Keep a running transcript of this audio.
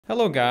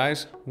Hello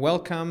guys,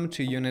 welcome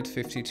to Unit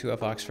 52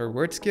 of Oxford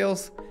Word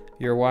Skills.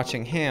 You're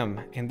watching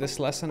HAM. In this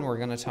lesson we're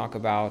going to talk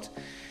about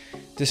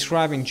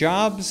describing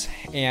jobs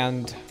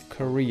and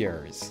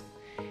careers.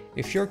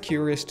 If you're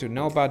curious to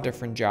know about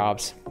different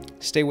jobs,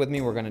 stay with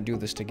me, we're going to do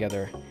this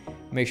together.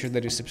 Make sure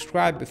that you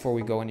subscribe before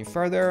we go any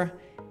further,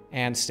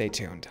 and stay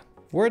tuned.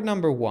 Word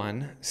number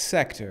one,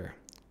 sector.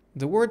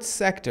 The word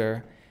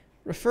sector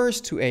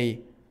refers to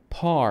a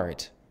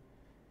part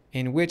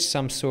in which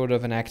some sort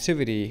of an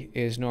activity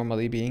is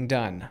normally being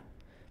done.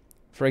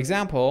 For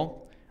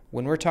example,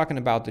 when we're talking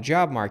about the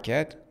job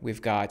market,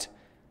 we've got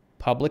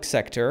public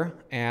sector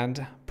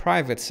and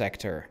private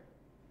sector.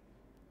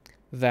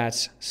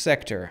 That's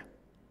sector.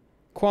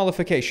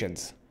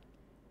 Qualifications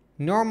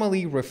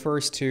normally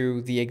refers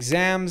to the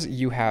exams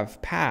you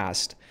have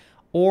passed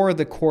or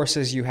the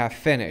courses you have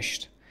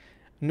finished.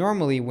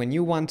 Normally, when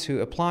you want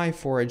to apply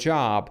for a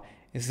job,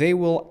 they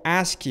will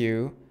ask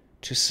you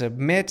to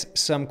submit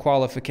some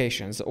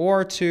qualifications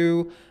or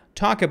to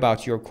talk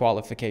about your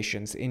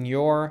qualifications in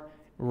your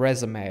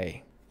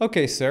resume.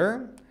 Okay,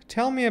 sir,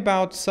 tell me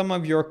about some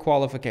of your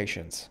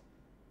qualifications.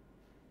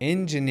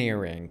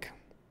 Engineering.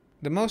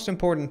 The most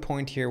important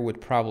point here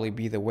would probably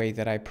be the way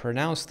that I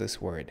pronounce this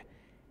word.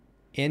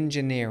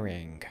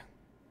 Engineering.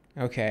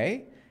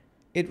 Okay?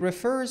 It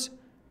refers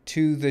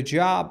to the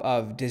job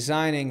of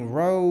designing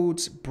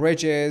roads,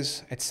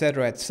 bridges,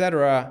 etc.,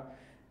 etc.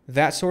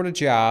 That sort of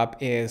job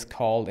is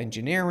called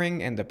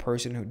engineering, and the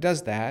person who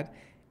does that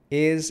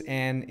is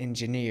an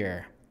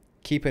engineer.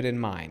 Keep it in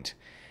mind.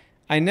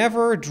 I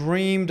never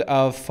dreamed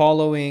of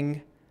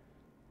following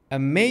a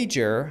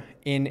major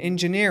in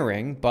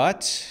engineering,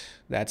 but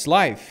that's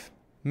life.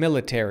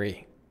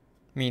 Military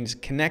means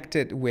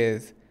connected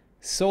with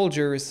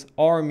soldiers,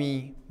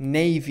 army,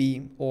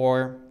 navy,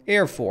 or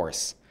air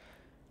force.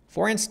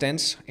 For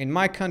instance, in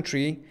my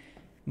country,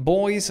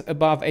 boys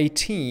above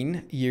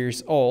 18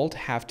 years old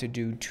have to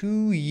do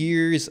 2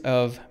 years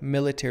of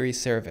military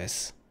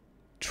service.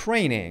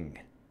 Training,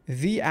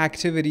 the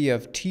activity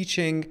of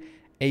teaching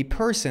a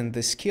person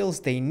the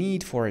skills they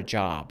need for a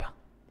job.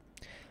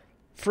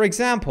 For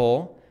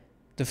example,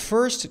 the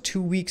first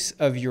 2 weeks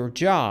of your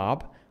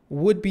job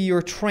would be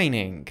your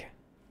training.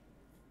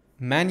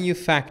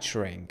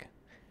 Manufacturing,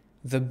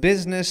 the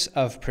business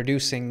of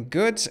producing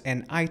goods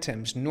and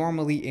items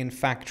normally in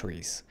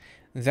factories.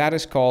 That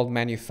is called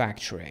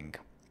manufacturing.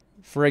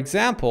 For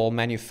example,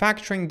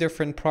 manufacturing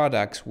different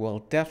products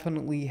will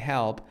definitely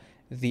help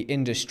the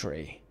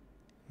industry.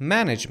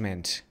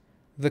 Management,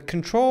 the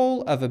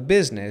control of a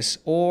business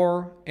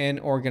or an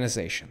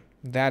organization.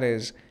 That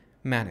is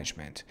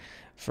management.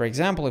 For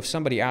example, if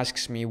somebody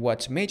asks me,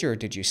 what major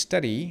did you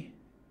study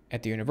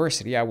at the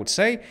university? I would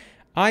say,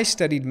 I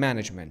studied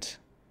management,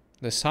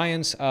 the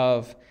science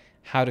of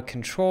how to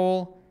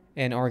control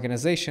an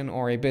organization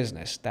or a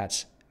business.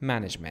 That's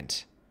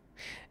management.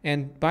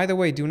 And by the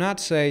way, do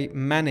not say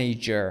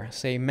manager,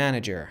 say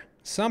manager.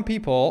 Some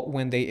people,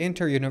 when they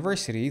enter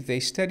university, they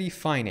study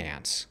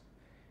finance.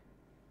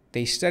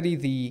 They study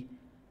the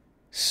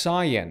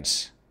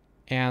science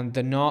and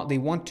they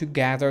want to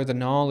gather the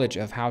knowledge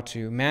of how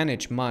to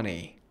manage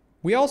money.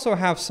 We also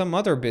have some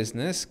other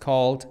business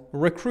called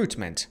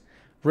recruitment.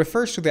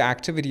 Refers to the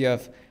activity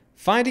of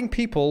finding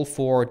people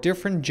for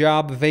different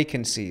job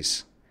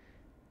vacancies,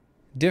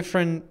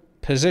 different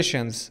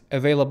positions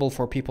available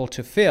for people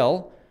to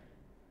fill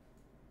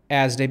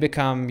as they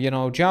become,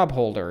 job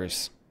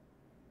holders.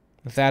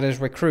 That is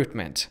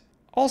recruitment.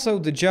 Also,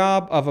 the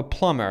job of a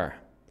plumber.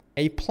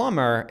 A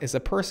plumber is a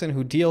person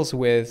who deals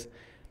with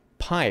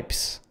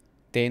pipes.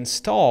 They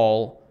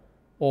install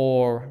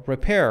or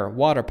repair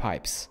water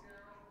pipes.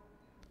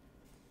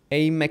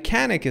 A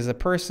mechanic is a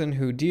person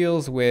who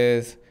deals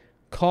with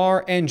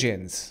car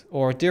engines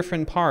or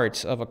different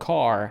parts of a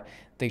car.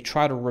 They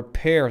try to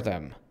repair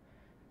them.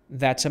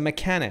 That's a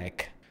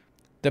mechanic.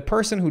 The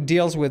person who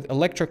deals with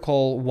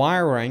electrical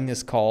wiring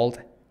is called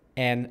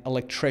an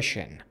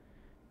electrician.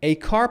 A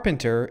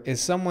carpenter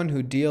is someone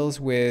who deals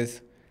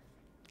with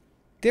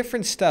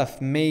different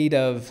stuff made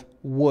of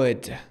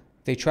wood.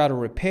 They try to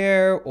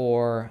repair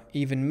or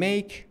even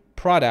make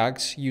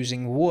products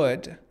using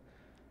wood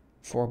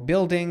for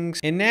buildings.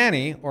 A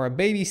nanny or a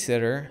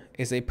babysitter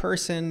is a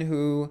person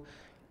who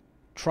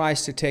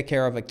tries to take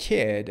care of a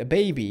kid, a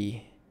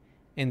baby,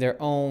 in their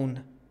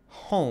own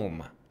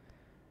home,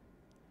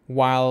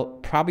 while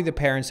probably the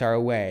parents are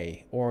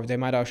away, or they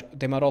might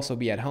also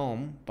be at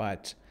home,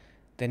 but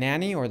the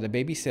nanny or the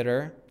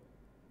babysitter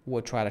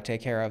would try to take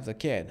care of the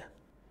kid.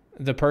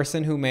 The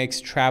person who makes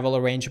travel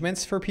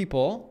arrangements for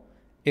people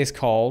is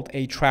called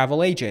a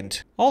travel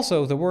agent.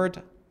 Also, the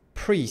word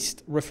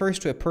priest refers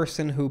to a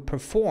person who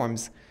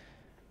performs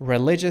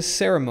religious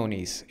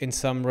ceremonies in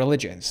some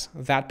religions.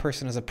 That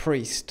person is a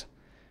priest.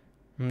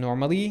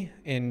 Normally,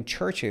 in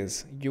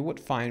churches, you would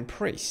find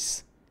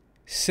priests.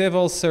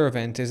 Civil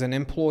servant is an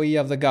employee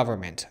of the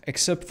government,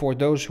 except for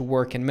those who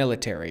work in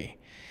military.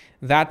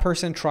 That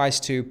person tries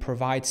to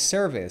provide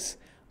service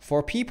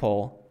for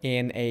people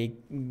in a,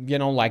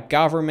 like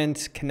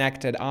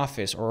government-connected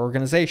office or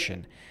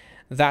organization.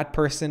 That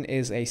person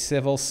is a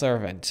civil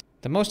servant.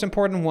 The most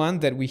important one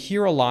that we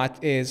hear a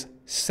lot is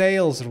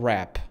sales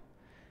rep.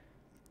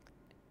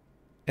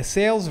 A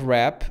sales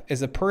rep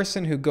is a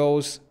person who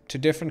goes to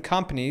different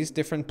companies,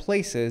 different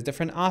places,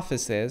 different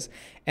offices,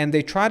 and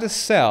they try to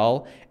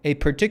sell a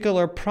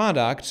particular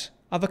product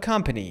of a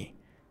company.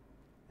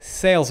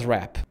 Sales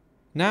rep.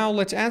 Now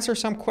let's answer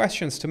some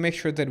questions to make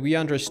sure that we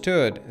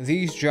understood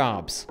these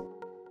jobs.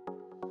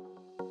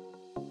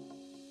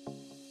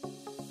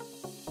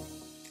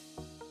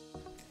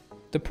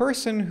 The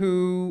person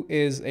who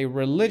is a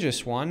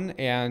religious one,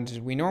 and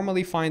we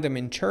normally find them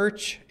in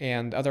church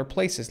and other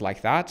places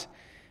like that,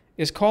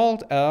 is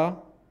called a,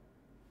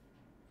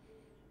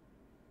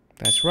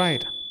 that's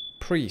right,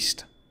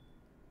 priest.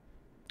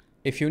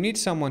 If you need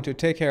someone to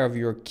take care of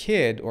your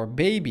kid or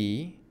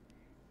baby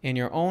in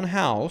your own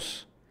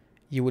house,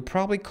 you would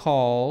probably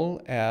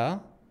call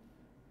a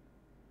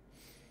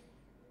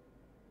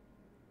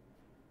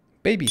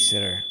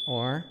babysitter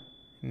or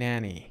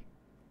nanny.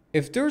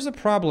 If there's a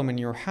problem in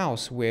your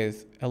house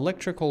with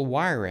electrical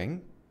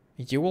wiring,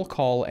 you will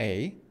call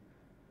an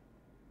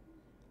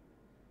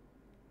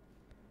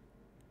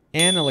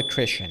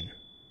electrician.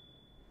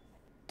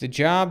 The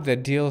job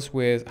that deals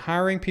with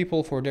hiring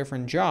people for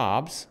different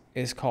jobs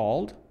is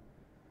called,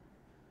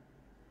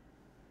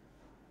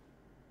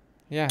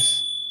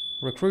 yes,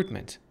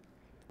 recruitment.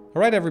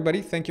 All right,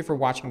 everybody, thank you for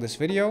watching this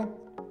video.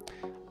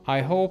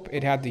 I hope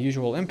it had the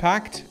usual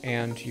impact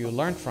and you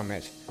learned from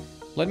it.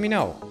 Let me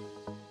know.